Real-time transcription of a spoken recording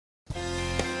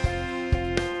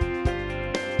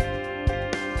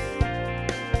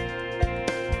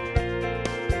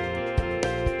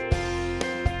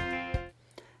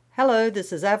Hello,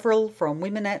 this is Avril from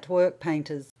Women at Work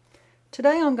Painters.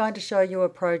 Today I'm going to show you a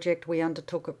project we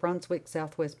undertook at Brunswick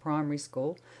Southwest Primary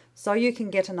School so you can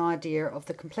get an idea of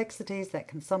the complexities that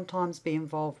can sometimes be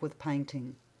involved with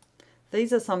painting.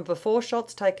 These are some before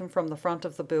shots taken from the front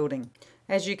of the building.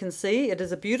 As you can see, it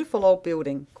is a beautiful old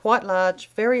building, quite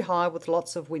large, very high with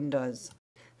lots of windows.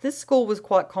 This school was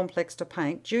quite complex to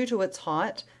paint due to its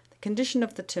height, the condition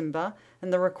of the timber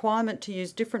and the requirement to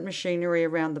use different machinery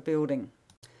around the building.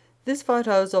 This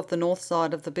photo is of the north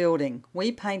side of the building.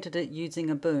 We painted it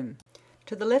using a boom.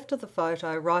 To the left of the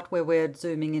photo, right where we're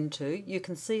zooming into, you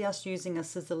can see us using a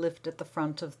scissor lift at the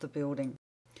front of the building.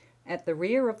 At the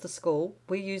rear of the school,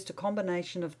 we used a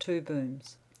combination of two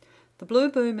booms. The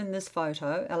blue boom in this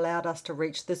photo allowed us to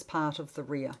reach this part of the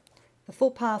rear. The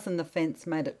footpath and the fence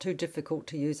made it too difficult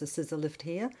to use a scissor lift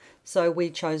here, so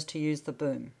we chose to use the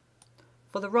boom.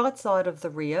 For the right side of the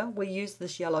rear, we used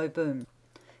this yellow boom.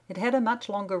 It had a much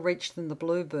longer reach than the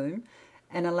blue boom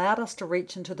and allowed us to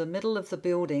reach into the middle of the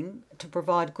building to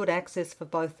provide good access for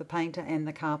both the painter and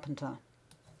the carpenter.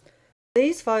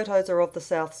 These photos are of the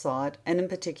south side and in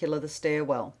particular the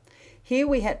stairwell. Here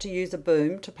we had to use a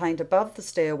boom to paint above the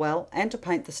stairwell and to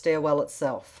paint the stairwell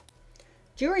itself.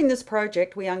 During this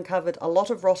project we uncovered a lot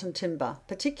of rotten timber,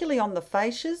 particularly on the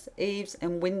fascias, eaves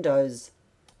and windows.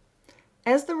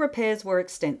 As the repairs were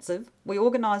extensive, we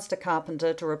organised a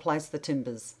carpenter to replace the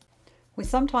timbers. We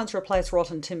sometimes replace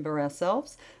rotten timber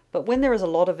ourselves, but when there is a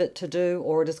lot of it to do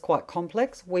or it is quite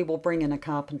complex, we will bring in a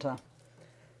carpenter.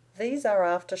 These are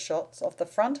after shots of the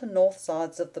front and north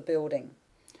sides of the building.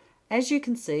 As you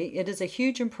can see, it is a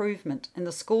huge improvement and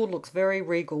the school looks very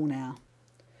regal now.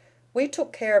 We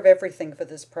took care of everything for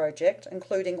this project,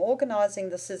 including organising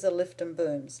the scissor lift and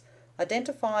booms,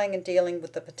 identifying and dealing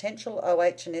with the potential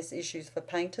OH&S issues for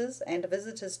painters and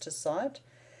visitors to site,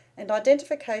 and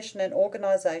identification and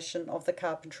organisation of the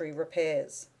carpentry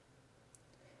repairs.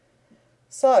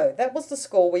 So, that was the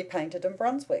school we painted in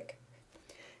Brunswick.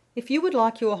 If you would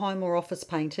like your home or office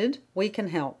painted, we can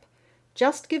help.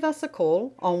 Just give us a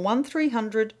call on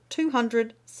 1300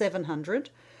 200 700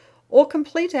 or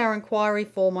complete our inquiry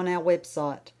form on our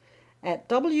website at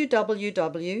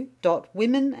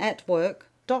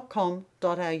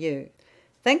www.womenatwork.com.au.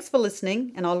 Thanks for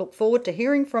listening and I look forward to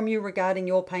hearing from you regarding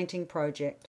your painting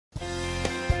project.